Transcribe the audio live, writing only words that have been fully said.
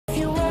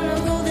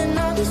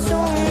be so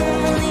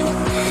lonely.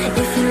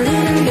 If you're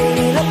leaving,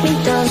 baby, let me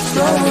down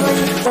slowly.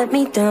 Let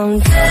me down.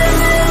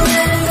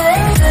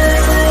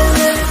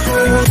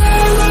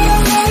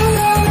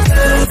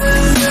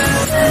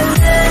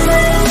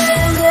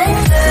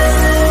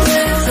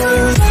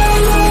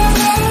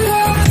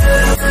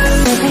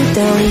 Let me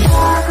down.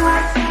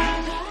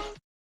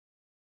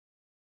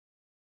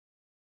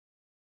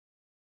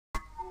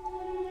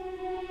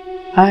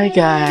 Hi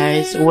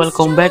guys,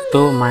 welcome back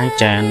to my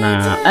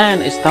channel, and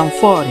it's time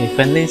for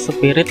Heavenly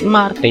Spirit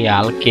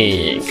Martial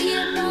King.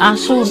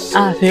 As soon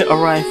as he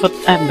arrived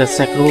at the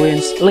sack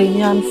ruins,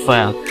 Lin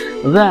felt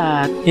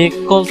that he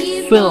could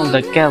feel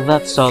the cat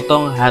that Xiao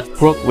Tong had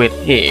brought with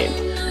him.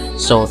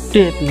 So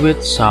did with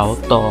Xiao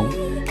Tong.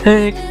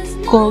 He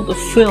could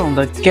feel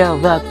the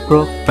cat that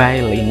broke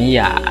by Lin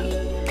Yan.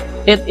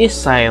 It is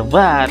said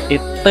that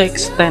it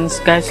takes 10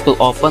 skies to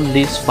open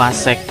these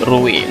vast sack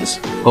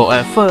ruins.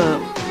 However,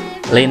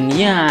 Lin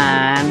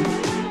Yan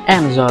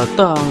and Xiao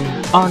Tong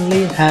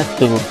only had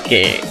 2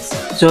 keys.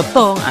 Xiao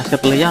Tong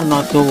asked Lin Yan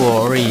not to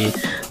worry.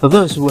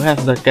 Those who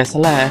have the keys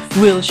left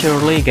will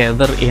surely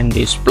gather in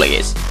this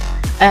place,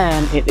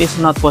 and it is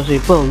not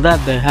possible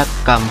that they had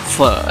come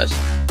first.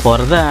 For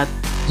that,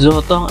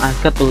 Xiao Tong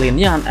asked Lin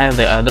Yan and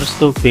the others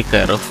to be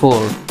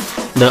careful.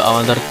 The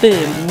other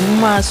team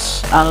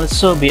must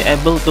also be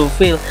able to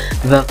fill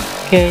the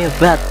key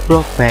that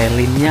broke by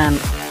Lin Yan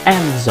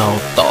and Xiao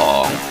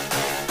Tong.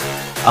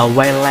 A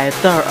while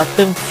later, a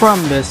team from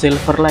the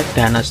Silver Lake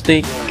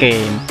Dynasty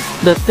came.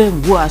 The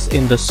team was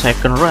in the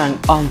second rank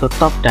on the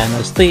top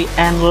dynasty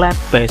and led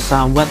by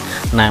someone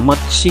named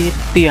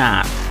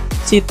Xitian.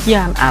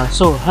 Xitian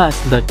also has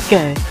the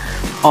key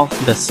of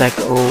the sack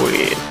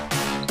ruin.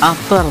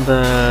 After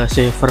the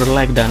Silver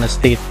Lake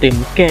Dynasty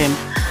team came,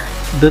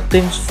 the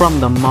teams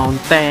from the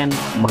Mountain,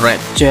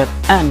 Red Jet,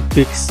 and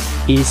Big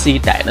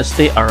Easy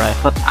Dynasty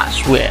arrived as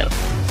well.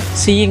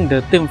 Seeing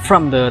the team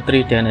from the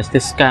 3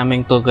 dynasties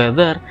coming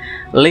together,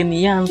 Lin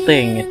Yan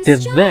thinks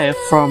that they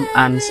from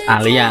an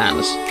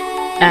alliance,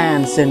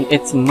 and since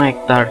it might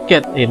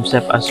target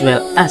himself as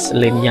well as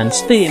Lin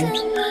Yan's teams,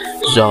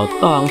 Xiao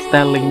Tong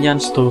tells Lin Yan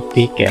to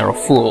be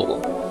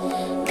careful.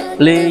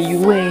 Li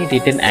Yue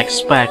didn't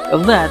expect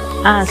that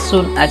as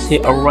soon as he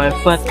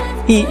arrived,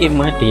 he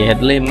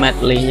immediately met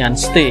Lin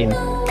Yan's team.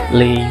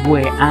 Li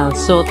Yue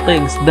also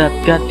thinks that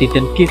God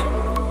didn't give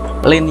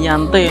Lin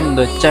Yan team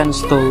the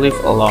chance to live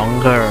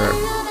longer,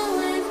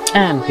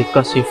 and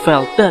because he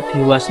felt that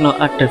he was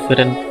not a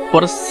different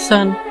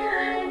person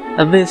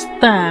this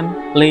time,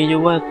 Li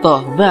Yue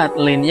thought that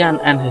Lin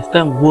Yan and his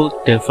team would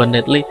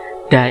definitely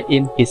die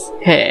in his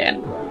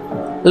hand.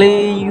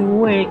 Li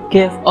Yue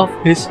gave off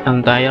his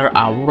entire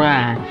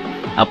aura.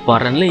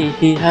 Apparently,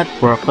 he had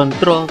brought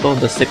control to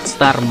the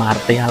 6-star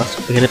martial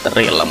spirit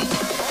realm.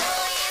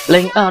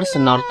 Ling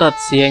snorted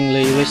seeing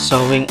Li Yue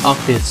showing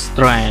off his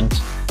strength.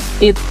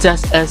 It's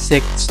just a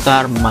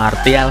 6-star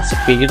martial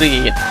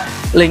spirit.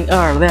 Ling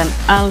then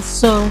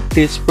also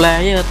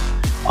displayed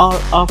all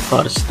of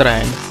her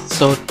strength,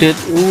 so did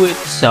with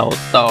Xiao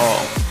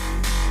Tong.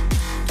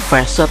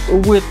 Faced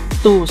with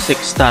 2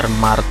 6-star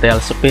martial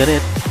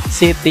spirit,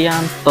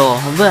 Xitian thought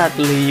that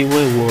Li Yue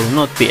would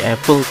not be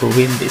able to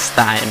win this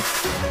time.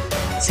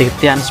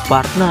 Xitian's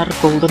partner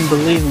couldn't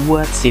believe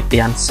what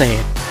Xitian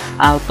said.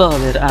 Although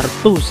there are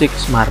 2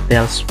 6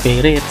 martial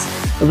spirits,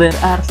 there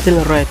are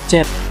still Red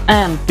Jet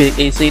and Big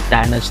Easy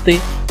Dynasty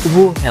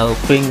who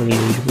helping Li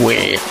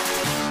Yue.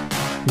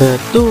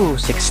 The 2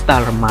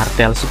 6-star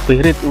martial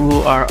spirits who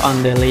are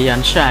on the Lin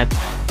Yan side,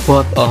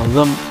 both of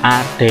them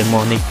are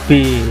demonic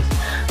beasts.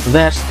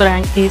 Their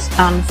strength is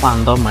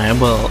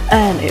unfathomable,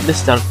 and it is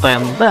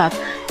certain that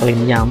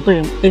Lin Yan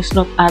team is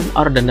not an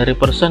ordinary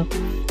person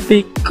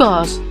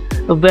because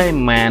they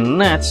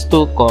managed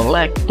to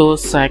collect 2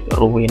 sack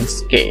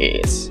ruins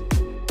keys.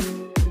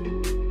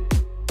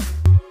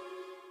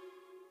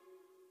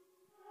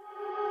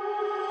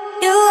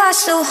 You are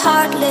so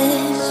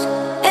heartless,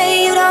 and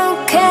you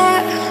don't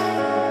care.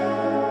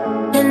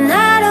 And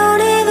I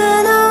don't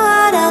even know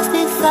what I've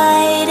been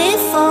fighting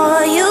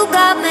for. You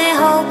got me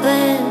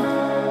hoping,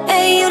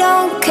 and you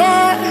don't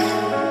care.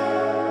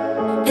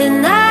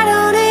 And I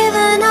don't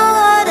even know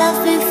what I've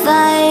been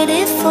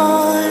fighting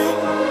for.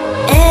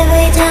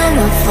 Every time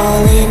I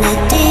fall in the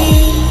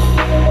deep,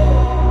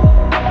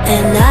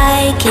 and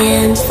I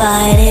can't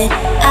fight it,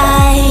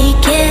 I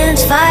can't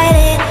fight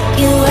it.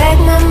 You wreck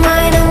my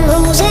mind, I'm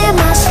losing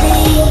my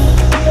sleep.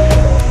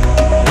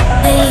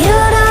 And you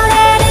know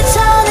that it's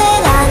all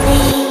that I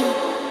need,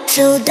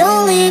 so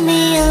don't leave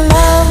me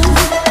alone.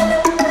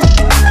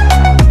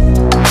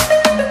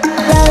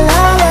 La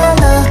la la la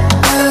la.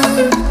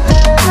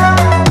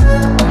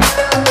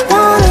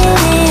 Don't leave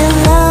me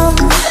alone.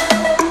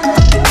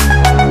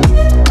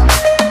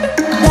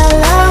 La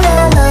la la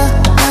la la.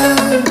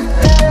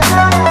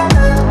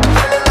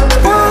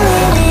 Don't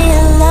leave me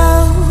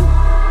alone.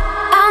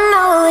 I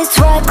know it's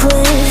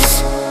reckless,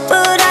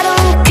 but I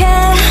don't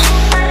care.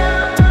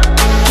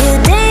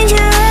 You're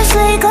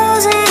dangerously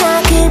close and I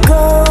keep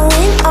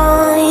going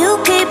on. You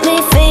keep me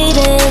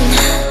fading.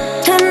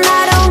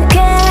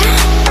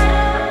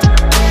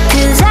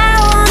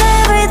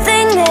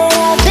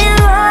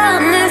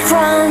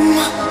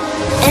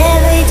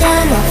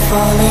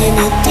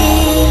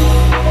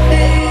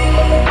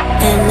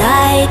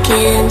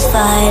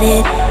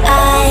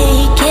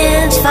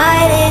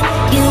 fight it.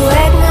 You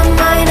wreck my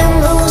mind, I'm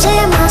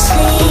losing my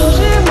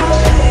sleep.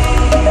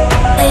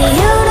 When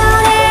you know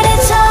that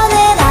it's all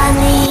that I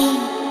need,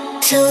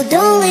 so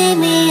don't leave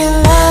me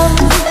alone.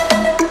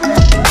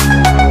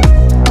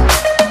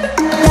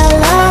 La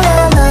la la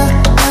la,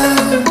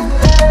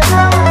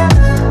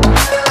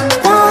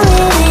 don't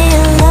leave me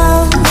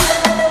alone.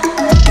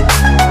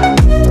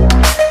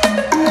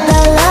 La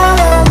la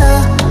la la,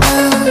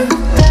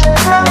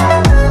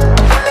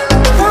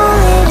 don't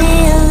leave me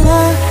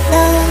alone.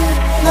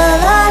 La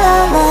la la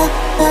la,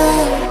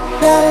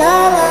 la la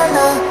la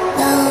la,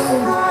 no,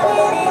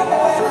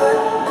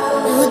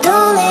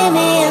 don't leave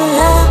me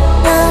alone.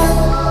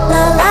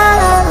 La la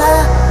la la,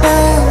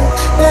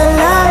 la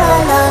la la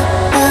la,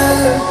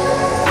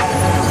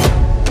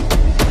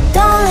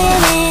 don't leave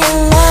me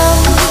alone.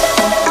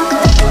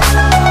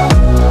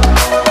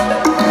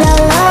 La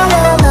la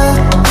la la,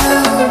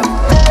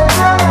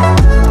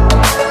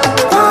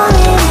 don't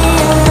leave me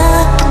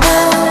alone.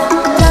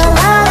 La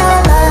la la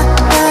la,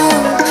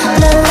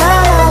 la la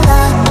la la,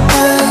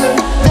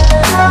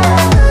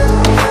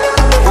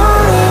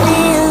 don't leave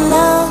me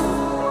alone.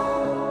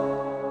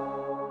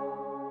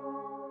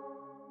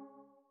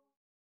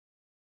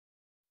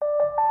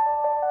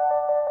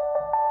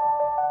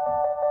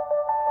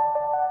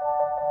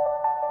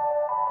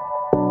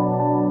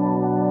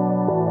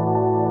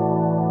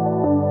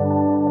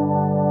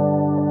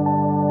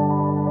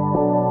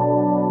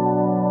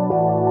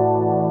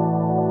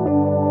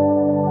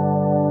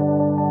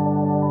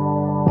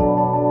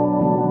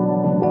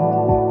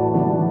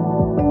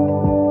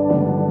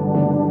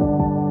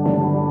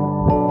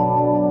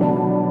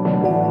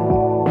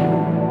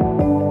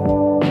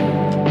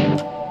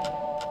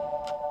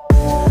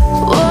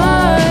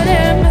 What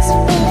am I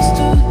supposed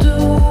to do?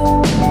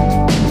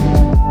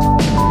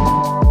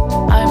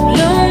 I'm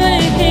lonely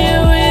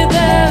here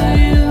without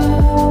you.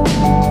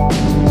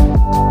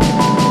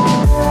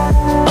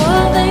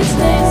 All these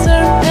days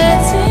are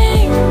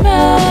passing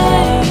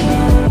by,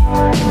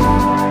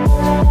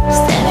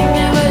 standing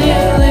there while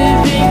you're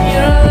living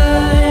your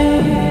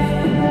life.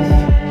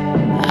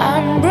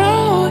 I'm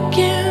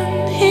broken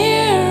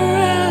here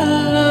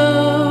alone.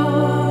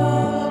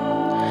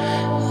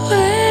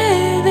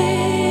 Where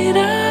did I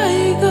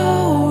go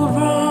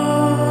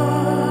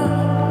wrong?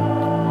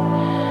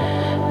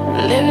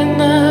 Living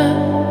a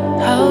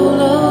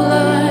hollow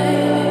life.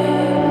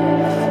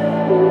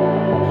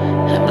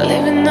 I'm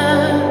living a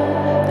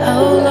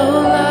hollow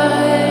life.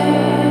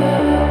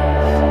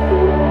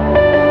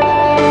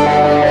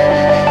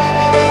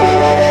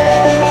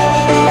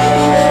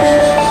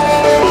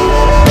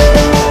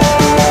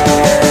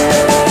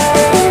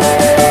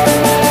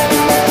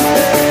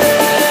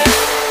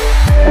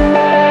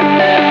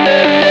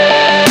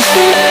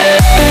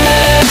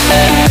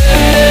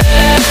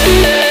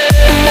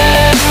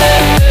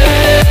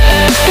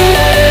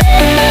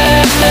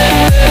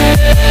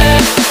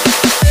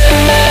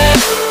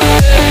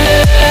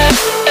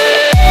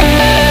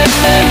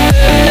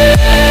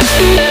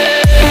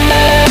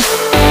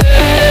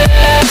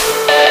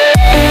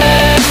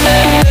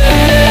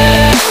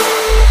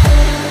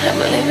 I'm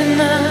living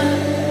a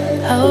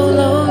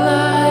hollow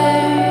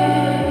life.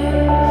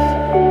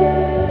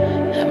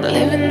 I'm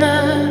living a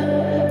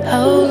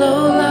hollow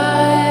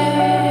life.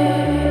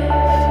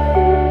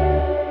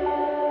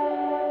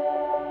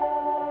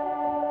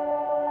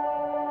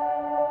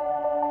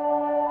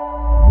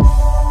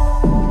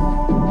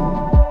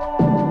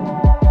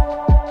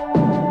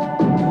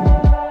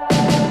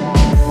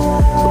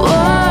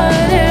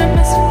 What am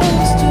I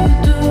supposed to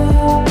do?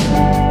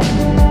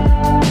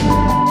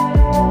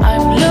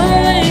 I'm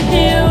lonely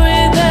here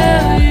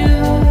without you.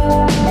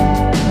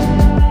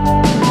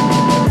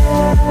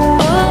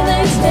 All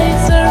these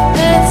days are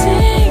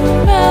passing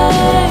by,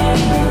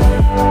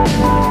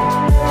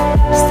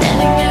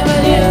 standing there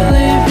while you're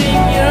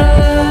living your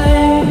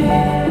life.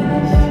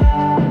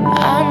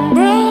 I'm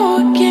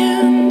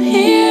broken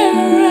here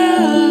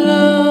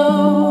alone.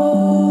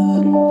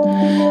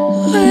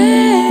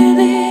 Where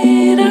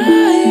did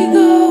I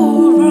go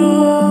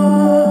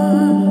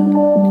wrong?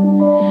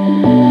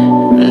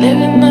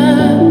 Living a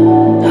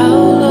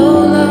hollow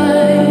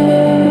life.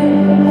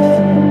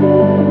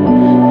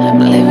 I'm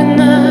living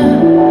a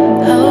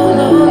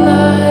hollow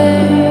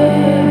life.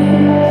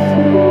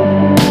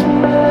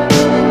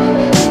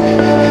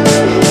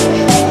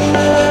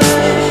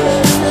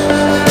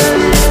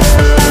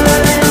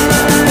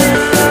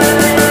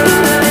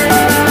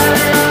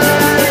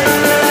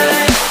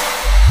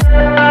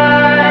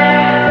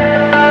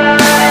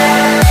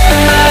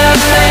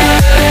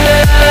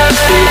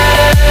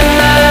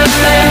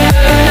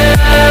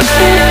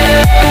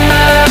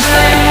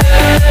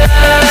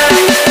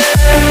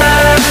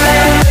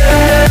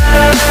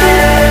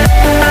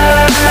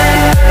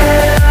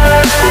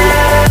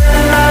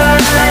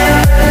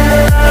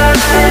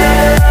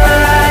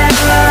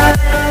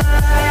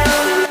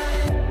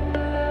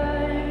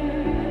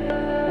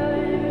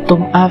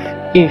 Thumb up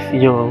if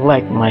you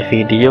like my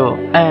video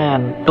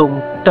and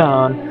thumb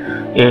down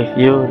if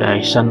you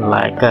doesn't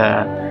like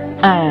it.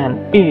 And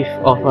if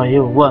over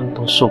you want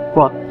to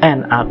support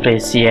and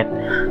appreciate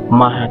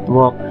my hard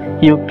work,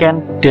 you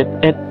can do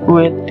it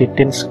with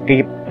didn't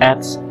skip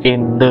ads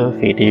in the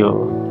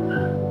video.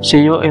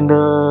 See you in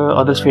the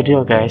other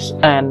video guys,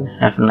 and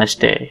have a nice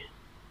day.